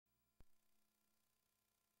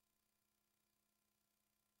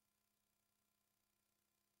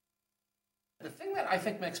The thing that I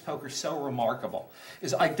think makes poker so remarkable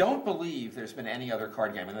is I don't believe there's been any other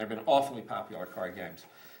card game, and there have been awfully popular card games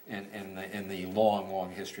in the long,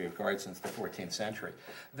 long history of cards since the 14th century,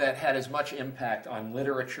 that had as much impact on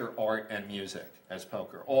literature, art, and music as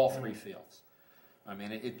poker, all three fields. I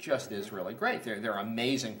mean, it just is really great. There are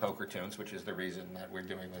amazing poker tunes, which is the reason that we're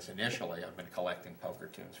doing this initially. I've been collecting poker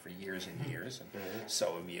tunes for years and years, and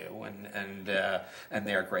so have you, and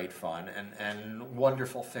they're great fun, and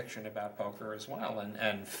wonderful fiction about poker as well,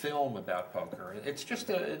 and film about poker. It's just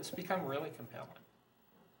it's become really compelling.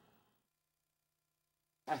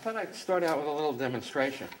 I thought I'd start out with a little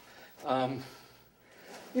demonstration.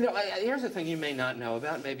 Here's the thing you may not know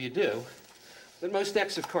about, maybe you do. But most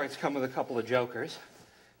decks of cards come with a couple of jokers,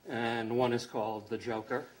 and one is called the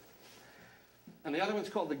Joker, and the other one's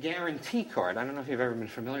called the Guarantee card. I don't know if you've ever been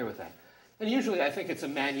familiar with that. And usually I think it's a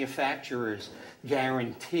manufacturer's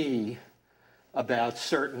guarantee about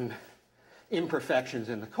certain imperfections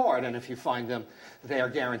in the card, and if you find them, their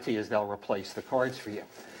guarantee is they'll replace the cards for you.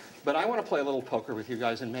 But I want to play a little poker with you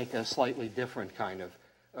guys and make a slightly different kind of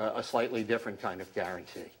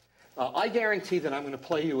guarantee. I guarantee that I'm going to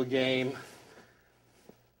play you a game,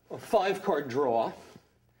 a 5-card draw,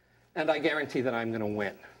 and I guarantee that I'm going to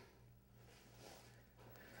win.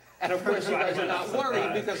 And of course, you guys are not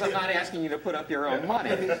worried because I'm not asking you to put up your own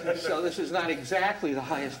money. So this is not exactly the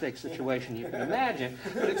highest stakes situation you can imagine,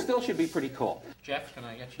 but it still should be pretty cool. Jeff, can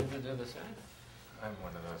I get you to do the same? I'm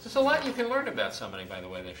one of those. There's a lot you can learn about somebody by the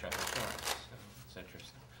way they shuffle cards. So it's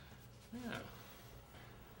interesting. Yeah.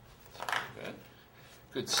 That's good.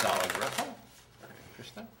 Good solid riffle. Very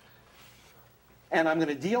interesting. And I'm going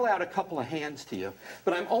to deal out a couple of hands to you,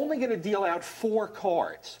 but I'm only going to deal out 4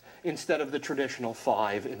 cards instead of the traditional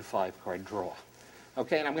 5 in 5-card draw.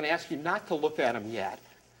 Okay, and I'm going to ask you not to look at them yet,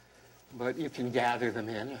 but you can gather them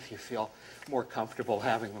in if you feel more comfortable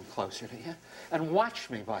having them closer to you. And watch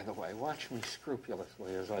me, by the way. Watch me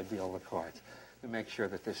scrupulously as I deal the cards to make sure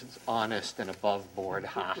that this is honest and above board.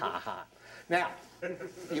 Ha, ha, ha. Now,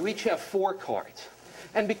 you each have 4 cards.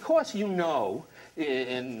 And because you know,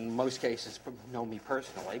 in most cases, know me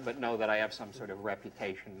personally, but know that I have some sort of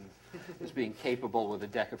reputation as being capable with a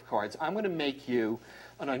deck of cards, I'm going to make you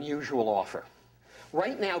an unusual offer.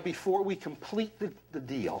 Right now, before we complete the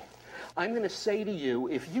deal, I'm going to say to you,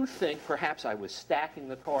 if you think perhaps I was stacking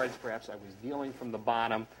the cards, perhaps I was dealing from the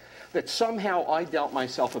bottom, that somehow I dealt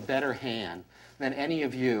myself a better hand than any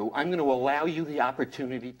of you, I'm going to allow you the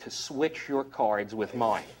opportunity to switch your cards with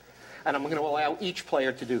mine. And I'm going to allow each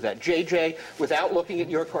player to do that. JJ, without looking at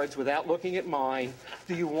your cards, without looking at mine,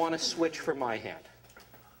 do you want to switch for my hand?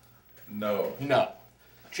 No. No.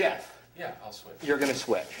 Jeff? Yeah, I'll switch. You're going to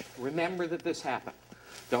switch. Remember that this happened.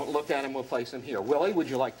 Don't look at him, we'll place him here. Willie, would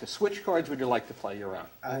you like to switch cards, would you like to play your own?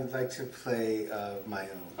 I'd like to play my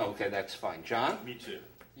own. Okay, that's fine. John? Me too.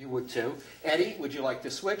 You would too. Eddie, would you like to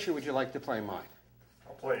switch or would you like to play mine?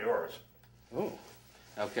 I'll play yours. Ooh.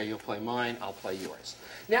 Okay, you'll play mine, I'll play yours.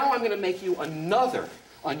 Now I'm going to make you another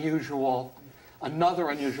unusual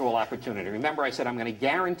opportunity. Remember I said I'm going to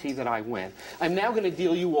guarantee that I win. I'm now going to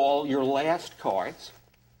deal you all your last cards,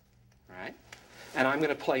 right? And I'm going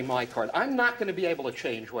to play my card. I'm not going to be able to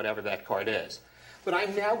change whatever that card is. But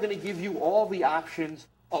I'm now going to give you all the options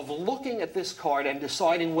of looking at this card and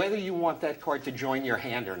deciding whether you want that card to join your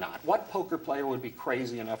hand or not. What poker player would be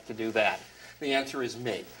crazy enough to do that? The answer is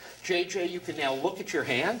me. JJ, you can now look at your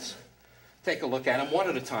hands. Take a look at them one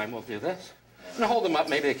at a time. We'll do this. And hold them up.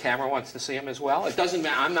 Maybe the camera wants to see them as well. It doesn't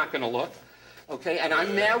matter. I'm not going to look. Okay, and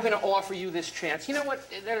I'm now going to offer you this chance. You know what?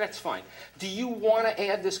 That's fine. Do you want to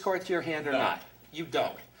add this card to your hand or not? You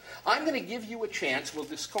don't. I'm going to give you a chance. We'll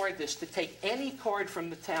discard this to take any card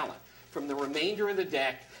from the talent, from the remainder of the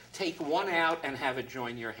deck, take one out and have it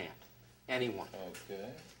join your hand. Anyone. Okay.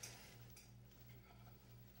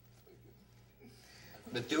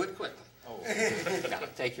 But do it quickly. Oh. No,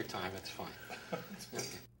 take your time. It's fine.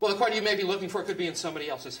 Well, the card you may be looking for could be in somebody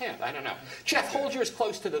else's hand. I don't know. Jeff, hold yours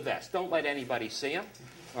close to the vest. Don't let anybody see them.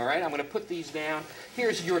 All right, I'm going to put these down.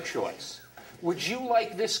 Here's your choice. Would you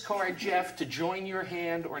like this card, Jeff, to join your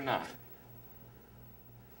hand or not?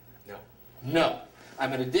 No. No.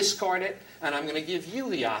 I'm going to discard it, and I'm going to give you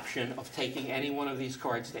the option of taking any one of these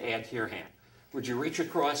cards to add to your hand. Would you reach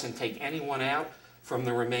across and take any one out from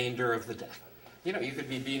the remainder of the deck? You know, you could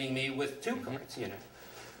be beating me with 2 cards, you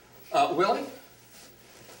know. Willie,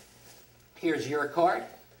 here's your card.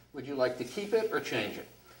 Would you like to keep it or change it?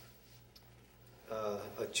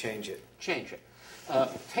 Change it. Change it.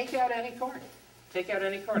 Take out any card. Take out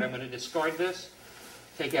any card. I'm going to discard this.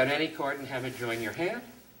 Take out any card and have it join your hand.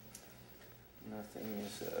 Nothing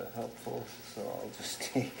is helpful, so I'll just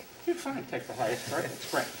take... You're fine. Take the highest card. That's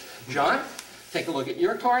great. John, Take a look at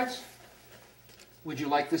your cards. Would you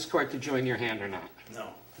like this card to join your hand or not? No.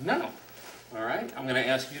 No. All right, I'm going to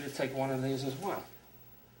ask you to take one of these as well.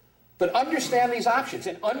 But understand these options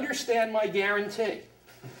and understand my guarantee.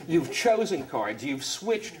 You've chosen cards, you've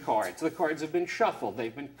switched cards, the cards have been shuffled,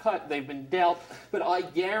 they've been cut, they've been dealt, but I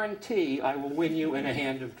guarantee I will win you in a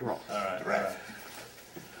hand of draw. All right.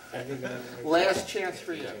 Last chance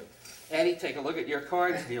for you. Eddie, take a look at your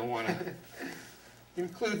cards. Do you want to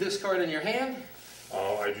include this card in your hand?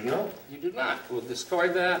 I do not. You do not. We'll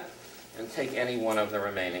discard that and take any one of the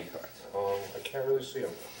remaining cards. I can't really see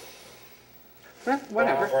them. Well,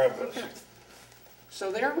 whatever. I'll grab this. Okay.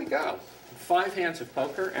 So there we go. 5 hands of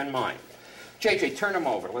poker and mine. JJ, turn them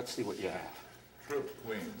over. Let's see what you have. Trip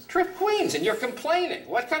queens. Trip queens, and you're complaining.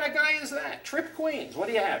 What kind of guy is that? Trip queens. What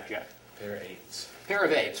do you have, Jeff? Pair of 8s. Pair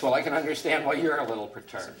of 8s. Well, I can understand why you're a little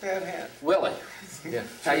perturbed. Bad hand. Willie, Yeah.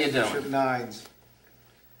 how you doing? Trip 9s.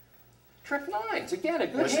 Trip 9s. Again, a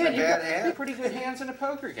good Wasn't hand. a You've bad got hand. 3 pretty good hands in a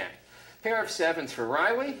poker game. Pair of 7s for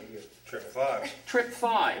Riley. Trip 5. Trip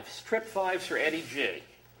 5s. Trip 5s for Eddie G.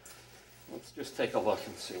 Let's just take a look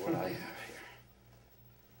and see what I have here.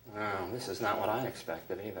 Oh, this is not what I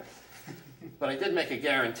expected either. But I did make a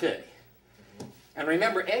guarantee. And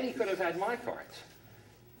remember, Eddie could have had my cards.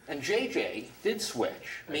 And JJ did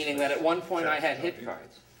switch, meaning that at one point I had hit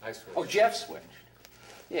cards. I switched. Oh, Jeff switched.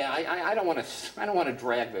 Yeah, I don't want to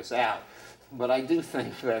drag this out, but I do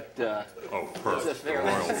think that it's a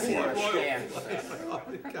fairly similar stance.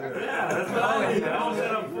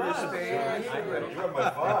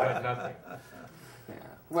 Yeah.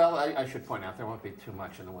 Well, I should point out there won't be too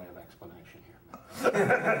much in the way of explanation here.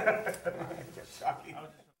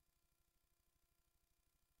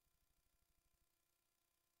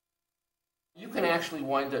 You can actually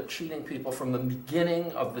wind up cheating people from the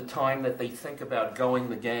beginning of the time that they think about going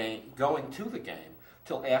to the game,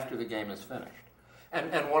 till after the game is finished.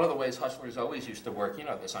 And one of the ways hustlers always used to work, you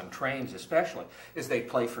know this, on trains especially, is they'd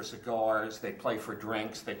play for cigars, they'd play for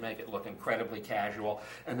drinks, they'd make it look incredibly casual,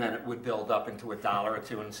 and then it would build up into $1 or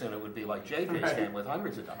 $2, and soon it would be like JJ's game with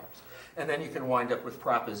hundreds of dollars. And then you can wind up with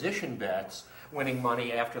proposition bets, winning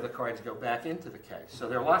money after the cards go back into the case. So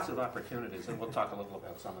there are lots of opportunities, and we'll talk a little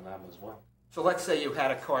about some of them as well. So let's say you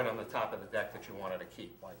had a card on the top of the deck that you wanted to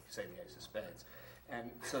keep, like, say, the Ace of Spades. And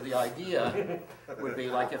so the idea would be,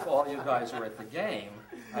 like, if all you guys were at the game,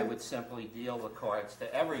 I would simply deal the cards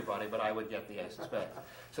to everybody, but I would get the Ace of Spades.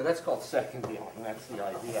 So that's called second dealing. That's the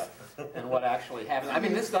idea. And what actually happens, I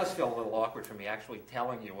mean, this does feel a little awkward for me, actually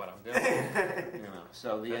telling you what I'm doing. You know,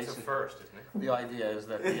 so the That's Ace a first, isn't it? the idea is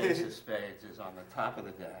that the Ace of Spades is on the top of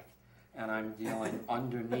the deck, and I'm dealing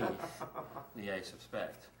underneath the Ace of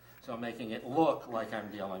Spades. So I'm making it look like I'm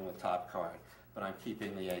dealing with top card, but I'm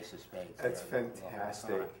keeping the Ace of Spades. That's there the whole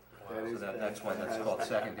fantastic. time. That is So that's why that's fantastic. called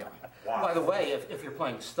second dealing. Wow. By the way, if you're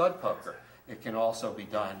playing stud poker, it can also be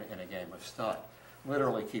done in a game of stud.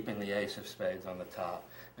 Literally keeping the Ace of Spades on the top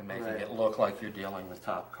and making Right. it look like you're dealing with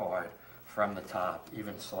top card from the top,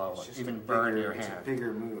 even slowly, It's just even a burn bigger- your it's hand. a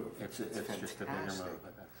bigger move. It's just a bigger fantastic. move,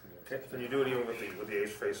 but that's the Ace of Can you do it even with the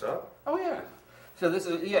ace face up? Oh yeah. So this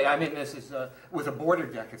is I mean this is with a border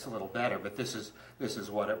deck it's a little better, but this is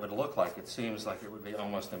what it would look like. It seems like it would be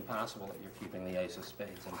almost impossible that you're keeping the Ace of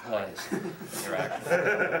Spades in place. You're actually.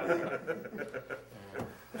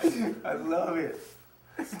 I love it.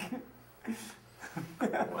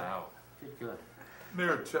 Wow. Good.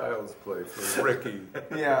 Mere child's play for Ricky.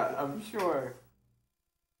 Yeah, I'm sure.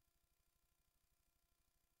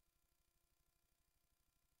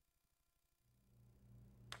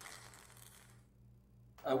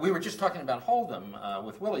 We were just talking about Hold'em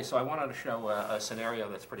with Willie, so I wanted to show a scenario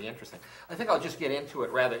that's pretty interesting. I think I'll just get into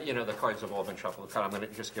it rather, the cards have all been shuffled. I'm going to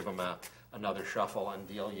just give them another shuffle and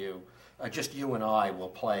deal you. Just you and I will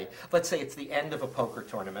play. Let's say it's the end of a poker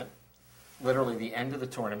tournament, literally the end of the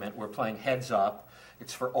tournament. We're playing heads up.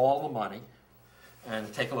 It's for all the money.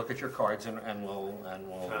 And take a look at your cards and we'll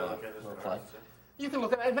play. You can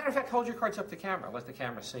look at, as a matter of fact, hold your cards up to camera. Let the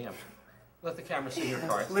camera see them. Let the camera see your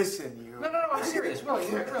cards. Listen, you. No, I'm serious.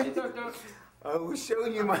 Really, don't. I was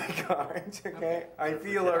showing you my cards, okay? I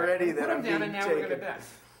feel already that Put I'm them down being and now we're going to taken. bet.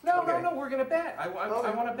 No, Okay. we're going to bet. I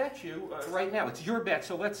Okay. want to bet you right now. It's your bet.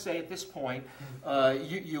 So let's say at this point,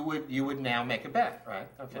 you would now make a bet, right?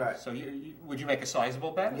 Okay. Right. So would you make a sizable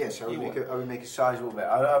bet? Yes, I You would make a sizable bet.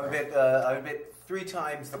 I would bet 3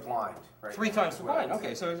 times the blind. Right? 3 times the blind. Right.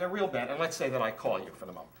 Okay, so it's a real bet. And let's say that I call you for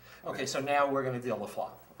the moment. Okay, so now we're going to deal the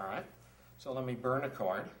flop. All right. So let me burn a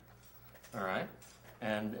card. All right,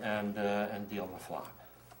 and deal the flop.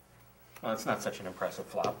 Well, it's not such an impressive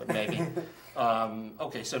flop, but maybe.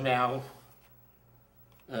 Okay, so now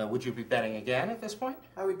Would you be betting again at this point?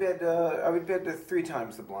 I would bet to 3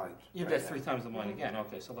 times the blind. You bet 3 times the blind again.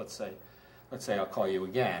 Okay, so let's say I'll call you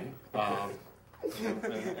again,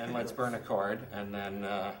 and let's burn a card, and then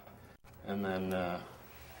I'm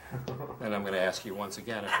going to ask you once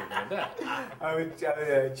again if you're going to bet. I would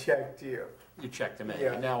check to you. You check to me.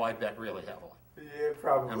 Yeah. And now I bet really heavily. Yeah,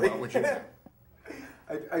 probably. And what would you bet?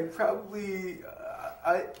 I'd probably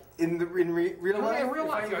in real life. Yeah, real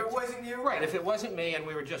life. If it wasn't you. Right. If it wasn't me and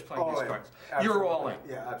we were just playing All these in. cards, Absolutely. you're all in.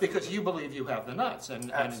 Yeah, absolutely. Because you believe you have the nuts,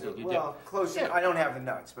 and Absolutely. you Well, close. Yeah. I don't have the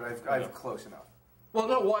nuts, but I've Yeah. close enough. Well,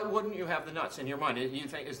 no. Why wouldn't you have the nuts in your mind? You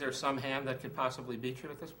think is there some hand that could possibly beat you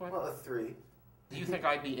at this point? Well, a 3. Do you think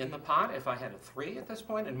I'd be in the pot if I had a 3 at this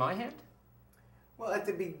point in my hand? Well, at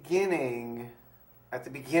the beginning,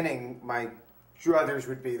 my druthers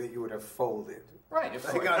would be that you would have folded. Right. Of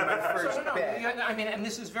I course. got my first So, no, bet. yeah, I mean, and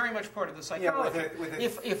this is very much part of the Yeah, psychology. with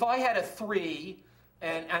a- If I had a 3,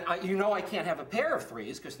 and I can't have a pair of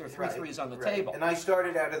 3s because there are three Right, threes on the right. table. And I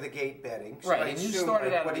started out of the gate betting. So Right, I and you assumed,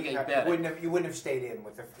 started out of what the do gate you have? betting. You wouldn't have stayed in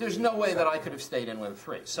with a 3. There's no way so- that I could have stayed in with a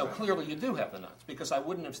 3. So clearly you do have the nuts because I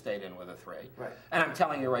wouldn't have stayed in with a 3. Right. And I'm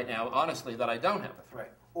telling you right now, honestly, that I don't have a 3.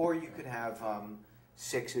 Right. Or you could have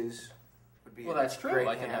 6s. Would be Well, a that's true. great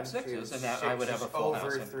I could have hand. So you 6s, and that I would have a full over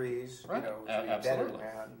house and- 3s. Right. You know, so Absolutely. better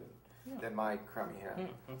hand than my crummy hand.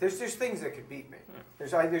 Mm-hmm. There's things that could beat me.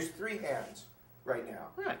 There's 3 hands right now.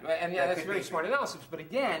 Right, and yeah, That that's could very be- smart analysis. But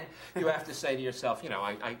again, you have to say to yourself,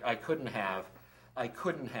 I couldn't have. You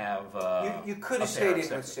could a have pair stayed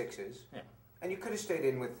of in with sixes. 6s. Yeah. And you could have stayed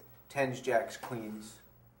in with 10s, jacks, queens,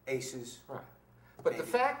 aces. Right. But the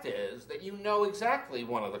Maybe. fact is that you know exactly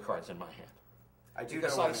one of the cards in my hand. I do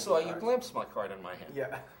Because know I one of saw the you cards. glimpse my card in my hand.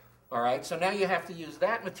 Yeah. All right, so now you have to use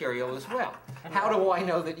that material as well. How do I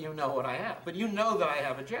know that you know what I have? But you know that I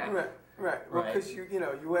have a jack. Right. Well, Right. because you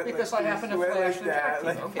went Because like I happen to this, you went flash like the jack that, to you.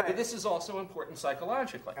 like Okay, that. but this is also important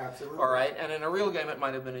psychologically. Absolutely. All right, and in a real game it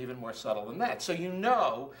might have been even more subtle than that. So you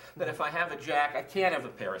know that if I have a jack, I can't have a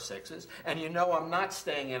pair of 6s, and you know I'm not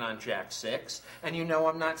staying in on jack 6, and you know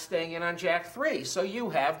I'm not staying in on jack 3. So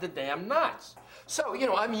you have the damn nuts. So,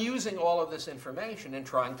 I'm using all of this information and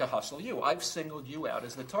trying to hustle you. I've singled you out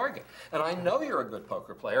as the target. And I know you're a good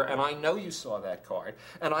poker player, and I know you saw that card,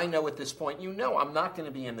 and I know at this point I'm not going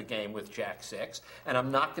to be in the game with jack 6, and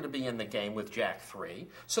I'm not going to be in the game with jack 3.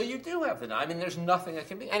 So you do have the, there's nothing that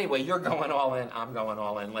can be. Anyway, you're going all in, I'm going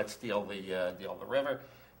all in. Let's deal the river.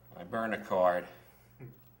 I burn a card,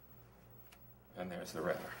 and there's the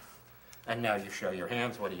river. And now you show your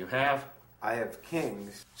hands. What do you have? I have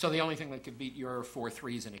kings. So the only thing that could beat your 4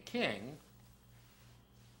 3s and a king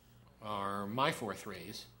are my 4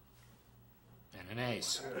 3s and an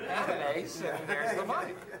ace. And an ace, and there's the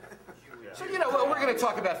money. So, we're going to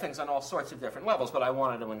talk about things on all sorts of different levels, but I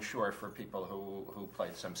wanted to ensure for people who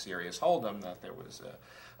played some serious Hold'em that there was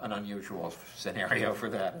an unusual scenario for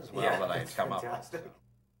that as well that I had that's come up fantastic. with.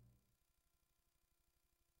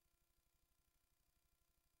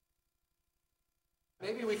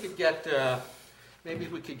 Maybe we could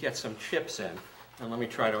get some chips in, and let me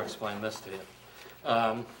try to explain this to you.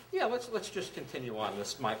 Let's just continue on.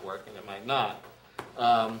 This might work and it might not.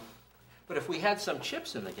 But if we had some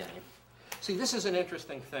chips in the game, see, this is an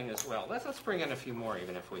interesting thing as well. Let's bring in a few more,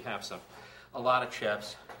 even if we have a lot of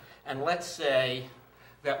chips, and let's say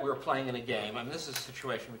that we're playing in a game. This is a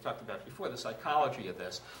situation we talked about before, the psychology of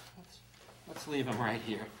this. Let's leave them right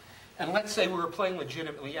here. And let's say we were playing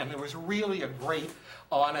legitimately, and there was really a great,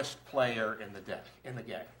 honest player in the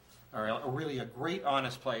game. All right, really a great,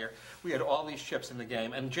 honest player. We had all these chips in the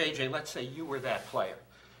game, and JJ, let's say you were that player.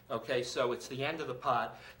 Okay, so it's the end of the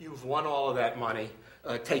pot. You've won all of that money.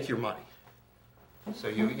 Take your money. So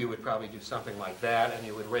you would probably do something like that, and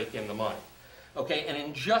you would rake in the money. Okay, and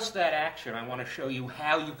in just that action, I want to show you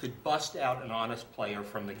how you could bust out an honest player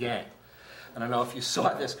from the game. I don't know if you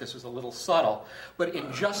saw this because it was a little subtle, but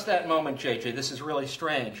in just that moment, JJ, this is really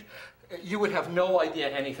strange. You would have no idea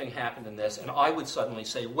anything happened in this, and I would suddenly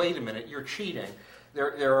say, wait a minute, you're cheating.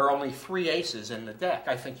 There are only 3 aces in the deck.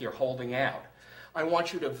 I think you're holding out. I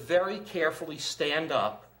want you to very carefully stand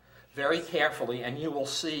up, very carefully, and you will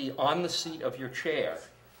see on the seat of your chair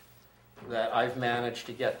that I've managed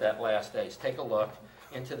to get that last ace. Take a look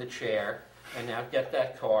into the chair. And now get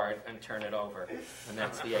that card and turn it over. And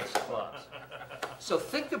that's the ace of clubs. So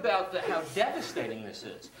think about how devastating this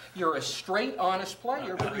is. You're a straight, honest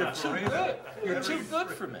player, but you're too good. You're too good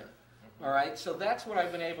for me. All right? So that's what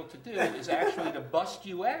I've been able to do, is actually to bust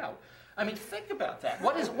you out. Think about that.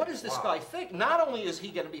 What does this guy think? Not only is he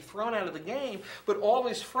going to be thrown out of the game, but all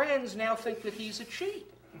his friends now think that he's a cheat.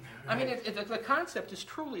 The concept is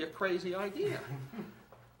truly a crazy idea.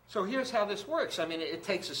 So here's how this works. I mean, it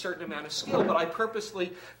takes a certain amount of skill, but I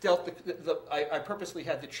purposely dealt I purposely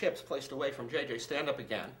had the chips placed away from JJ. Stand up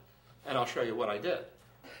again, and I'll show you what I did.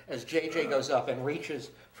 As JJ goes up and reaches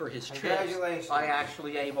for his chips, Congratulations. I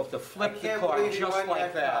actually able to I flip the can't card believe you just won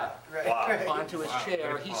like that. Right. Wow. Right. Onto his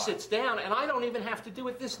chair. He sits down, and I don't even have to do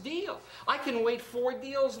it this deal. I can wait 4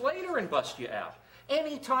 deals later and bust you out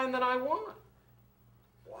anytime that I want.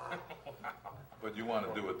 But you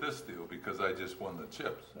want to do it this deal because I just won the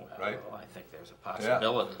chips, right? Well, I think there's a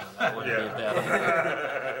possibility that wouldn't be a bad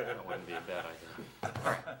idea. That wouldn't be a bad idea.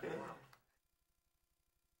 All right.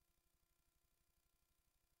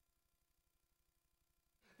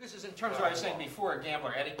 This is in terms of what I was saying before, a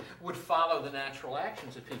gambler, Eddie, would follow the natural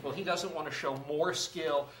actions of people. He doesn't want to show more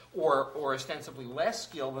skill or ostensibly less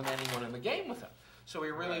skill than anyone in the game with him. So he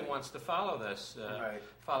really wants to follow this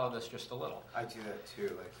just a little. I do that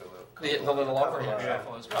too, like The little overhand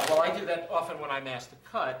shuffle as well. Well, I do that often when I'm asked to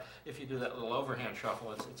cut. If you do that little overhand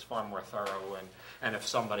shuffle, it's far more thorough, and if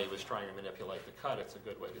somebody was trying to manipulate the cut, it's a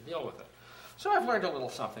good way to deal with it. So I've learned a little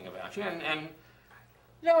something about you, and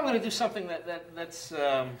now I'm going to do something that's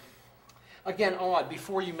again odd.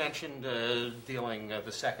 Before you mentioned dealing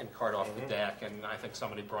the second card off the deck, and I think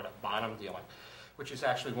somebody brought up bottom dealing, which is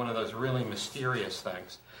actually one of those really mysterious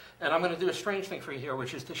things. And I'm going to do a strange thing for you here,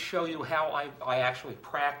 which is to show you how I actually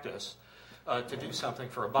practice to do something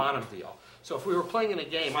for a bottom deal. So if we were playing in a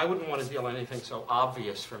game, I wouldn't want to deal anything so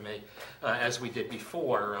obvious for me as we did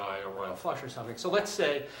before, a royal flush or something. So let's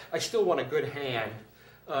say I still want a good hand.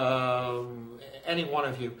 Any one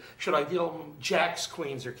of you. Should I deal jacks,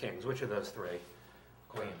 queens, or kings? Which of those 3?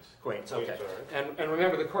 Queens. Queens, okay. Queens, all right. And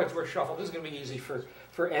remember, the cards were shuffled. This is going to be easy for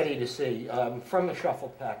Eddie to see. From the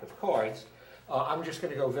shuffled pack of cards, I'm just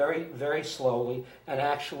going to go very, very slowly and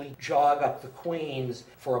actually jog up the queens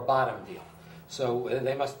for a bottom deal. So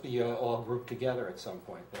they must be all grouped together at some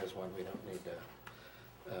point. There's one. We don't need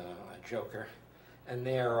a joker. And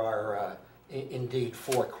there are indeed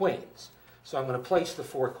 4 queens. So I'm going to place the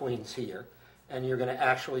 4 queens here, and you're going to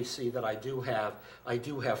actually see that I do have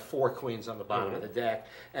 4 queens on the bottom of the deck,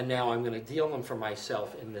 and now I'm going to deal them for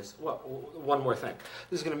myself in this. Well, one more thing.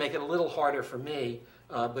 This is going to make it a little harder for me,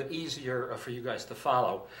 but easier for you guys to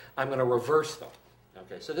follow. I'm going to reverse them.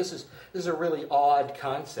 Okay, so this is a really odd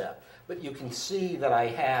concept, but you can see that I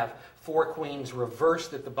have 4 queens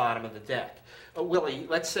reversed at the bottom of the deck. Willie,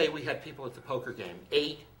 let's say we had people at the poker game.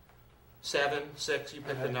 8, 7, 6. You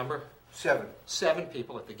pick the number. 7. 7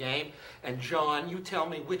 people at the game. And John, you tell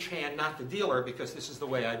me which hand, not the dealer, because this is the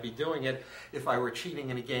way I'd be doing it if I were cheating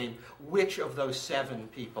in a game, which of those 7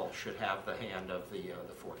 people should have the hand of the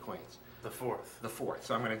 4 queens? The 4th. The 4th.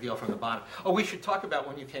 So I'm going to deal from the bottom. Oh, we should talk about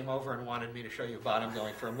when you came over and wanted me to show you bottom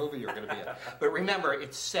going for a movie you're going to be in. But remember,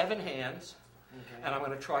 it's 7 hands, and I'm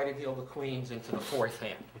going to try to deal the queens into the 4th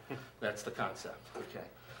hand. That's the concept. Okay.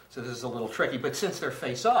 So this is a little tricky, but since they're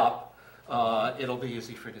face up, it'll be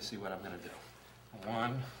easy for you to see what I'm going to do.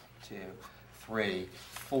 1, 2, 3,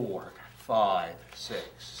 4, 5, 6,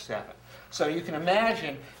 7. So you can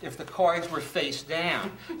imagine if the cards were face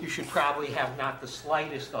down, you should probably have not the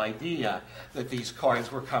slightest idea that these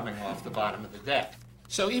cards were coming off the bottom of the deck.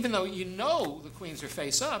 So even though you know the queens are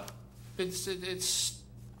face up, it's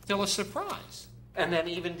still a surprise. And then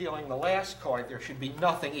even dealing the last card, there should be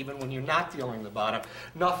nothing, even when you're not dealing the bottom,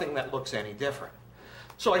 nothing that looks any different.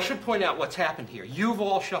 So I should point out what's happened here. You've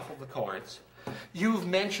all shuffled the cards. You've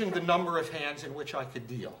mentioned the number of hands in which I could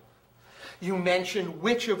deal. You mentioned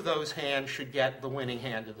which of those hands should get the winning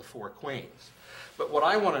hand of the 4 queens. But what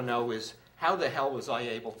I want to know is, how the hell was I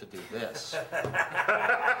able to do this?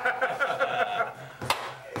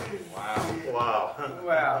 Wow.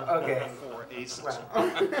 Wow, okay. 4 aces.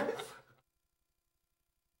 Wow.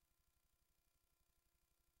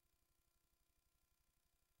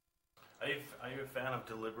 Are you a fan of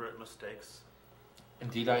deliberate mistakes?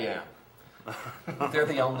 Indeed I am. They're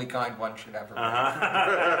the only kind one should ever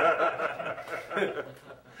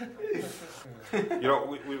make. You know,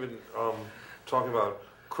 we've been talking about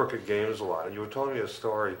crooked games a lot, and you were telling me a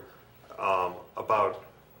story about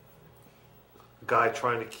a guy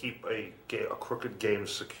trying to keep a crooked game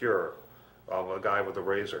secure, a guy with a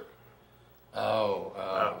razor. Oh.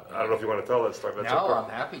 I don't know if you want to tell that story. But I'm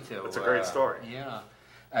happy to. It's a great story. Yeah.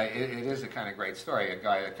 It is a kind of great story, a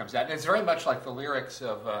guy that comes out. And it's very much like the lyrics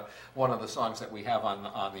of one of the songs that we have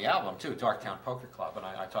on the album, too, Darktown Poker Club. And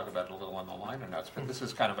I talk about it a little on the liner notes. But this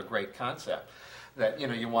is kind of a great concept that,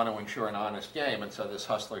 you want to ensure an honest game. And so this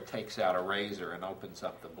hustler takes out a razor and opens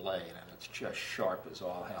up the blade. And it's just sharp as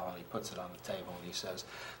all hell. And he puts it on the table and he says,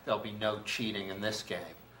 there'll be no cheating in this game.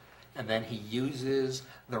 and then he uses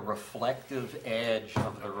the reflective edge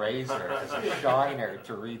of the razor as a shiner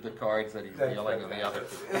to read the cards that he's dealing with the other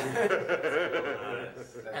people.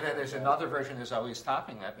 And then there's another version, there's always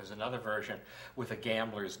topping that, there's another version with a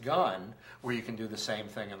gambler's gun where you can do the same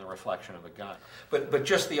thing in the reflection of the gun. But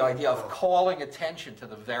just the idea of calling attention to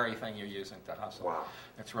the very thing you're using to hustle. Wow.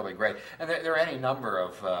 It's really great. And there are any number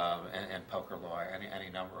of, in poker law, any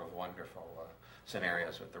number of wonderful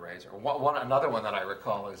scenarios with the razor. Another one that I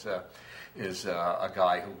recall is a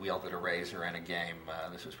guy who wielded a razor in a game.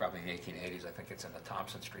 This was probably in the 1880s. I think it's in the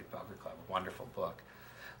Thompson Street Poker Club. A wonderful book.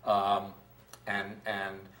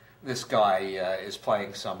 And this guy is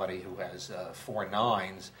playing somebody who has 4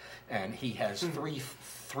 nines, and he has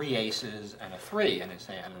three aces and a 3 in his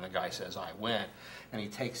hand, and the guy says, "I win." And he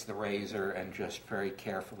takes the razor and just very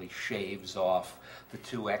carefully shaves off the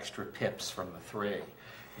 2 extra pips from the 3.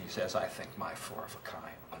 He says, "I think my 4 of a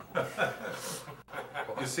kind."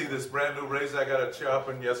 You see this brand new razor I got at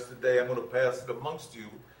Sharpen yesterday? I'm going to pass it amongst you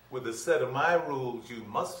with a set of my rules you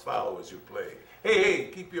must follow as you play. Hey,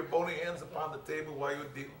 keep your bony hands upon the table while you're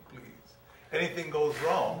dealing, please. Anything goes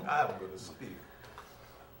wrong, I'm going to speak.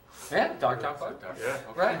 Yeah, Dark Town Club. Yeah.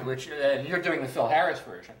 Right, which you're doing the Phil Harris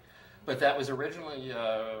version. But that was originally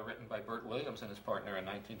written by Bert Williams and his partner in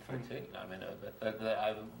 1913. I mean,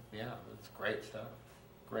 yeah, it's great stuff.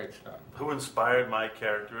 Great stuff. Who inspired my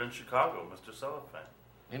character in Chicago, Mr. Cellophane.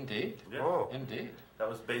 Indeed. Yeah. Oh. Indeed. That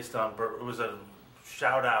was based on Bert. It was a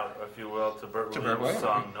shout out, if you will, to Bert Williams'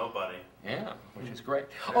 song "Nobody." Yeah, which is great.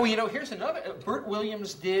 Oh, here's another. Bert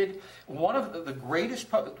Williams did one of the greatest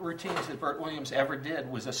routines that Bert Williams ever did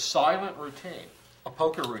was a silent routine, a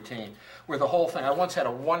poker routine, where the whole thing. I once had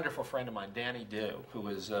a wonderful friend of mine, Danny Dew, who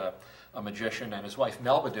was a magician, and his wife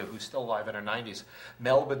Mel Badu, who's still alive in her 90s.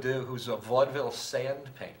 Mel Badu, who's a vaudeville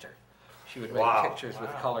sand painter. She would make pictures with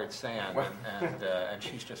colored sand, and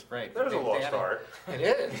she's just great. There's a lost Danny, art. It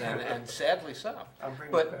is, and sadly so.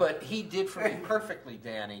 But he did for me perfectly,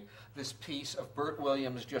 Danny, this piece of Bert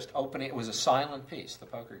Williams just opening. It was a silent piece, the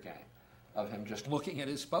poker game, of him just looking at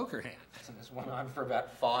his poker hands. And this went on for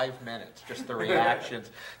about 5 minutes, just the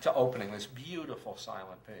reactions to opening this beautiful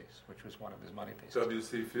silent piece, which was one of his money pieces.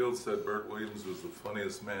 W.C. Fields said Bert Williams was the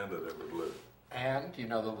funniest man that ever lived. And, you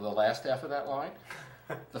know the last half of that line?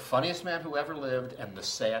 The funniest man who ever lived and the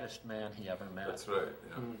saddest man he ever met. That's right,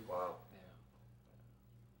 yeah. Wow.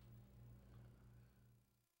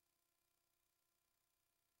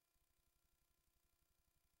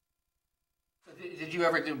 Did you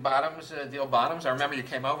ever do bottoms, deal bottoms? I remember you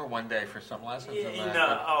came over one day for some lessons. Yeah, in that,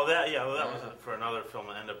 that was for another film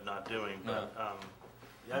I ended up not doing. But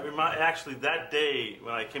actually, that day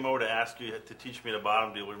when I came over to ask you to teach me the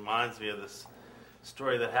bottom deal reminds me of this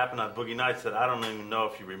story that happened on Boogie Nights that I don't even know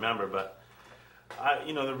if you remember, but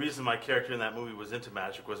the reason my character in that movie was into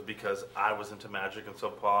magic was because I was into magic, and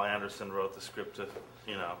so Paul Anderson wrote the script to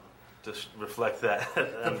reflect that.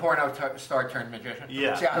 The porno star turned magician?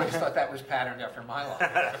 Yeah. See, I always thought that was patterned after my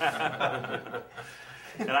life.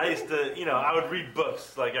 And I used to, I would read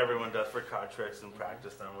books like everyone does for card tricks and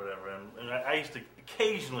practice them, whatever, and I used to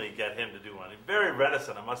occasionally get him to do one. He's very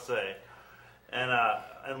reticent, I must say.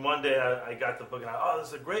 And one day I got the book and this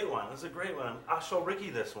is a great one. This is a great one. I'll show Ricky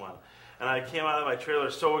this one. And I came out of my trailer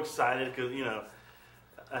so excited because,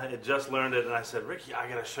 I had just learned it. And I said, Ricky, I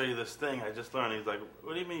got to show you this thing I just learned. He's like,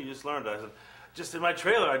 what do you mean you just learned it? I said, just in my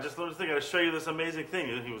trailer, I just learned this thing. I got to show you this amazing thing.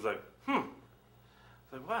 And he was like, I was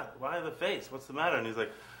like, what? Why the face? What's the matter? And he's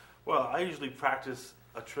like, well, I usually practice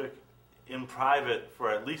a trick in private for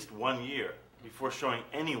at least 1 year before showing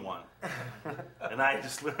anyone. And I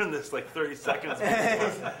just learned this like 30 seconds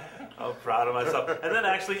before. I'm proud of myself. And then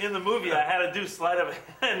actually in the movie, I had to do sleight of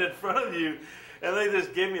hand in front of you. And they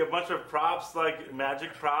just gave me a bunch of props, like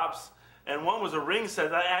magic props. And one was a ring set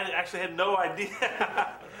that I actually had no idea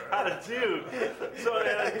how to do. So I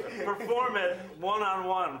had to perform it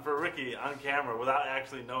one-on-one for Ricky on camera without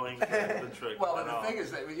actually knowing the trick. Well, and the thing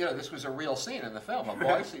is that, this was a real scene in the film, a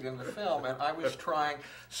boy scene in the film, and I was trying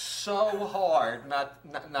so hard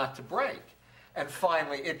not to break. And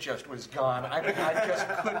finally, it just was gone. I just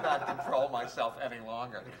could not control myself any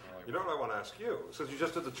longer. You know what I want to ask you? Since you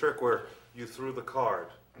just did the trick where you threw the card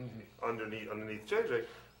underneath JJ,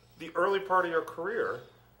 the early part of your career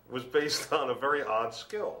was based on a very odd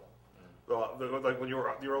skill. like when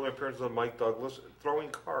your early appearances on Mike Douglas, throwing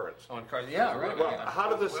cards. On cards, yeah, right. Well, yeah. how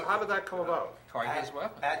did that come about? Card is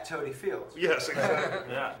weapon. At Toady Fields. Yes,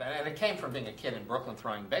 exactly. Yeah. And it came from being a kid in Brooklyn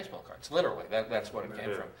throwing baseball cards, literally. That's what it came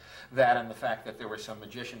Yeah. from. That and the fact that there were some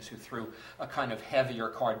magicians who threw a kind of heavier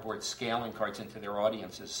cardboard scaling cards into their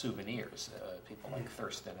audience as souvenirs. People like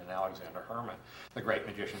Thurston and Alexander Herman, the great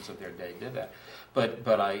magicians of their day, did that.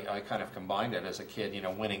 But I kind of combined it as a kid,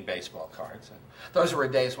 winning baseball cards. And those were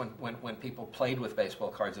days when people played with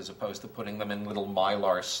baseball cards as opposed to putting them in little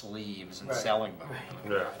Mylar sleeves and Right. selling them.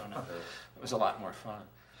 Yeah. I don't know. It was a lot more fun.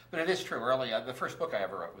 But it is true. Early, the first book I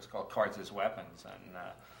ever wrote was called Cards as Weapons, and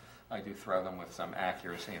I do throw them with some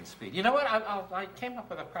accuracy and speed. You know what? I came up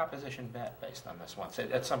with a proposition bet based on this once.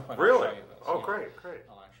 At some point, Really? I'll show you this. Oh, Yeah. great.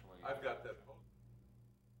 I'll actually. I've got that book.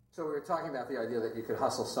 So we were talking about the idea that you could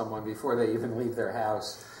hustle someone before they even leave their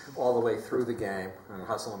house all the way through the game and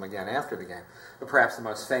hustle them again after the game. But perhaps the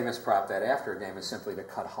most famous prop bet after a game is simply to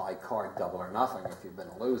cut high card double or nothing if you've been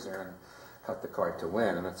a loser and cut the card to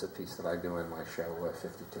win. And that's a piece that I do in my show,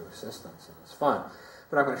 52 Assistants, and it's fun.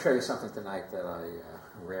 But I'm going to show you something tonight that I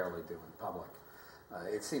rarely do in public.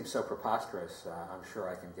 It seems so preposterous, I'm sure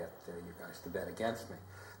I can get you guys to bet against me.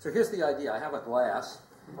 So here's the idea. I have a glass,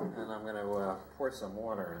 and I'm going to pour some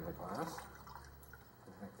water in the glass.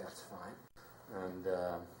 I think that's fine. And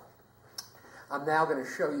I'm now going to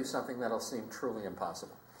show you something that'll seem truly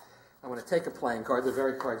impossible. I'm going to take a playing card, the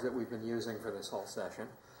very cards that we've been using for this whole session,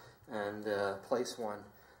 and place one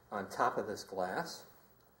on top of this glass,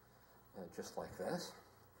 just like this.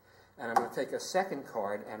 And I'm going to take a second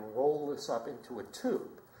card and roll this up into a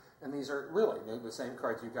tube. And these are really the same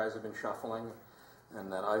cards you guys have been shuffling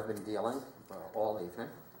and that I've been dealing all evening.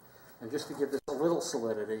 And just to give this a little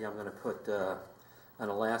solidity, I'm going to put an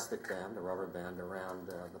elastic band, a rubber band, around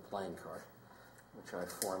the playing card, which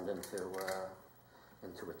I've formed into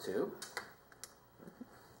a tube.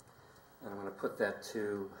 And I'm going to put that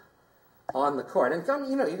tube on the card. And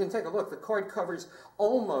you can take a look. The card covers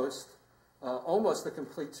almost the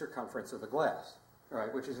complete circumference of the glass,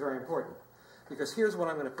 right? Which is very important. Because here's what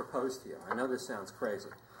I'm going to propose to you. I know this sounds crazy,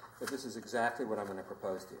 but this is exactly what I'm going to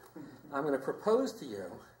propose to you. I'm going to propose to you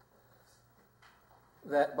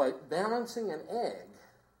that by balancing an egg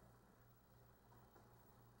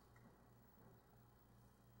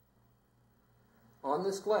on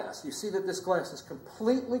this glass, you see that this glass is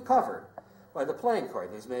completely covered by the playing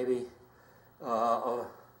card. There's maybe a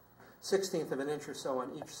 1/16 of an inch or so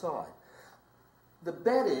on each side. The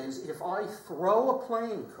bet is if I throw a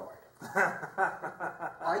playing card,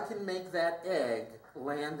 I can make that egg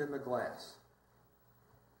land in the glass.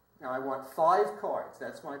 Now I want 5 cards.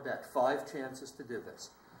 That's my bet. 5 chances to do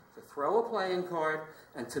this. To throw a playing card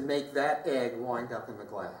and to make that egg wind up in the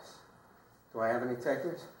glass. Do I have any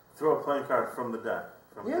takers? Throw a playing card from the deck.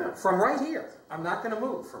 From right here. I'm not going to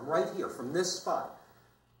move. From right here, from this spot.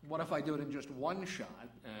 What if I do it in just one shot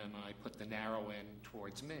and I put the narrow end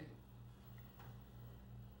towards me?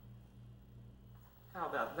 How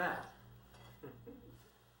about that?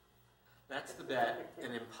 That's the bet,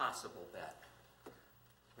 an impossible bet. I'm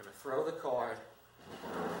going to throw the card.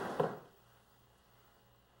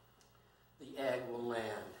 The egg will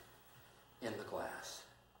land in the glass.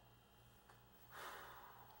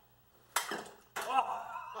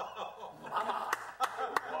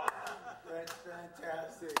 That's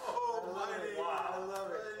fantastic. Oh, I love it. wow. I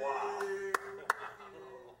love it. Wow.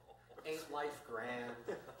 Ain't life grand?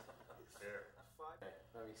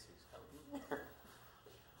 Let me see something.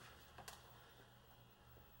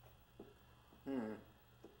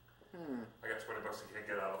 I got $20 you can't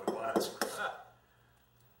get out of the glass.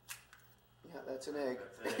 Yeah, that's an egg.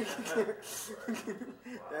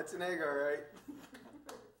 That's an egg, all right.